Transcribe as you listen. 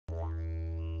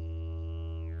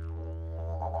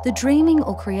The dreaming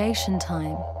or creation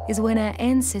time is when our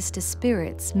ancestor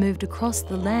spirits moved across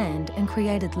the land and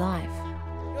created life,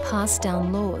 passed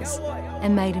down laws,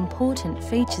 and made important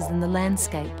features in the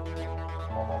landscape.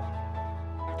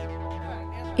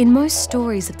 In most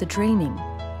stories of the dreaming,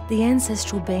 the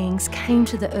ancestral beings came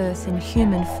to the earth in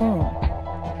human form,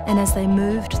 and as they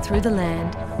moved through the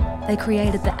land, they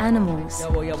created the animals,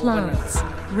 plants,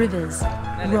 rivers,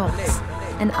 rocks,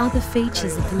 and other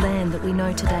features of the land that we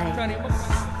know today.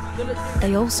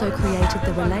 They also created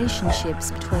the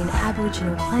relationships between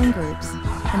Aboriginal clan groups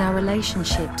and our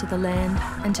relationship to the land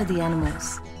and to the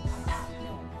animals.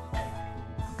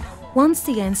 Once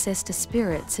the ancestor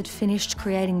spirits had finished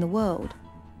creating the world,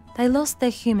 they lost their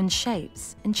human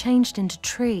shapes and changed into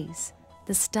trees,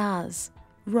 the stars,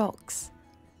 rocks,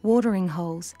 watering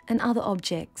holes, and other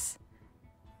objects.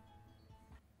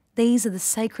 These are the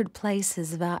sacred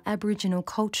places of our Aboriginal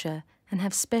culture and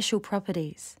have special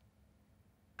properties.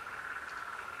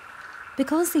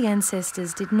 Because the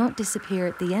ancestors did not disappear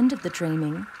at the end of the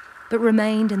dreaming, but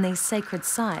remained in these sacred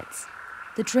sites,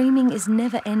 the dreaming is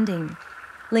never ending,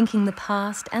 linking the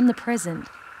past and the present,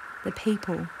 the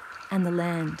people and the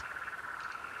land.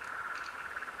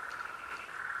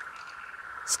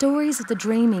 Stories of the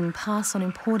dreaming pass on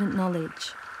important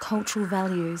knowledge, cultural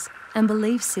values, and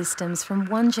belief systems from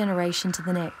one generation to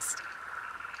the next.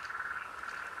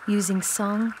 Using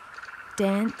song,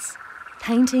 dance,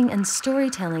 painting and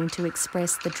storytelling to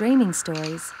express the dreaming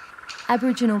stories,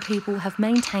 Aboriginal people have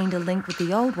maintained a link with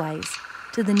the old ways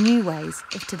to the new ways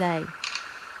of today.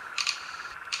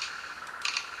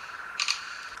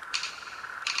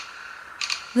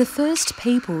 The first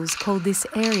peoples called this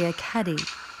area Kaddi.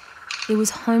 It was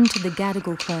home to the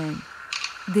Gadigal clan.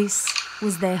 This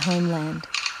was their homeland.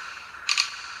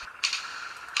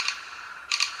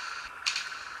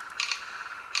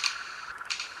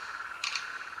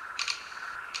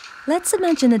 Let's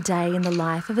imagine a day in the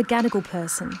life of a Gadigal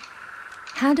person.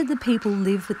 How did the people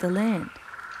live with the land?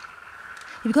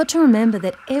 You've got to remember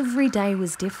that every day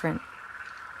was different.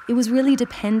 It was really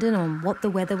dependent on what the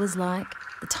weather was like,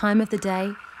 the time of the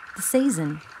day, the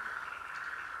season.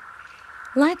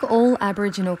 Like all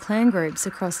Aboriginal clan groups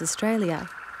across Australia,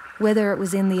 whether it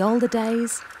was in the older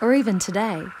days or even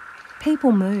today,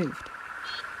 people moved.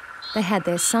 They had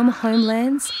their summer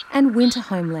homelands and winter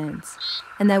homelands,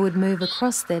 and they would move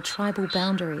across their tribal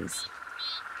boundaries.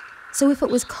 So if it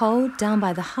was cold down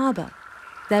by the harbour,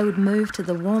 they would move to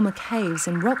the warmer caves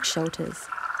and rock shelters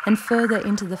and further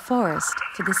into the forest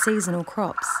for the seasonal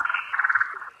crops.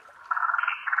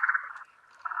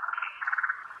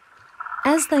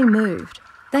 As they moved,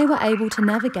 they were able to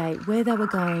navigate where they were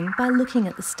going by looking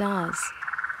at the stars.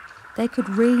 They could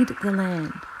read the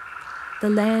land. The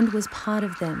land was part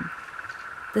of them.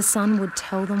 The sun would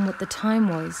tell them what the time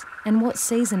was and what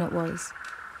season it was.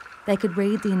 They could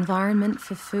read the environment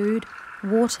for food,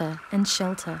 water and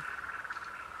shelter.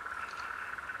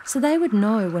 So they would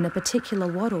know when a particular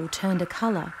wattle turned a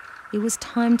colour, it was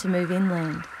time to move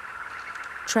inland.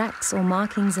 Tracks or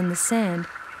markings in the sand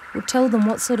would tell them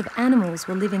what sort of animals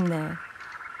were living there.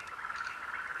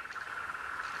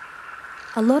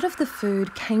 A lot of the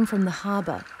food came from the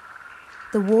harbour.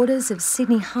 The waters of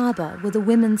Sydney Harbour were the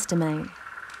women's domain.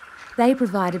 They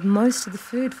provided most of the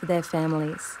food for their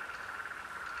families.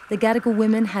 The Gadigal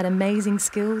women had amazing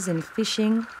skills in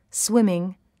fishing,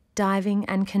 swimming, diving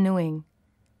and canoeing.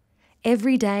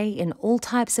 Every day in all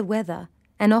types of weather,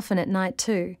 and often at night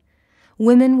too,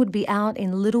 women would be out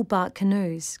in little bark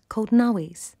canoes called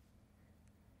nawis.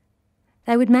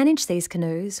 They would manage these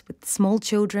canoes with small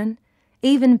children,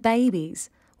 even babies,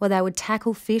 while they would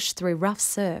tackle fish through rough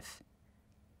surf.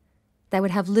 They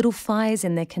would have little fires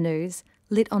in their canoes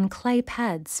lit on clay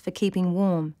pads for keeping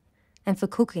warm and for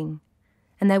cooking,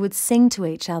 and they would sing to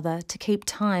each other to keep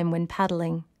time when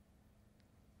paddling.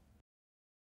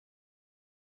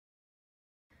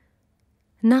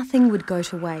 Nothing would go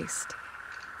to waste.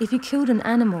 If you killed an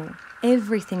animal,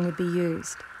 everything would be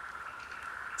used.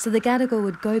 So the Gadigal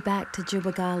would go back to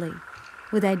Jubagali,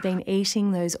 where they'd been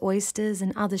eating those oysters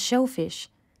and other shellfish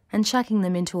and chucking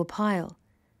them into a pile,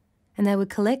 and they would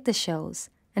collect the shells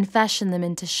and fashion them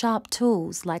into sharp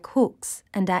tools like hooks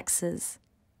and axes.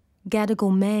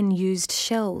 Gadigal men used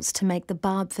shells to make the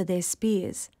barb for their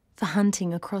spears for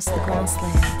hunting across the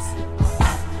grasslands.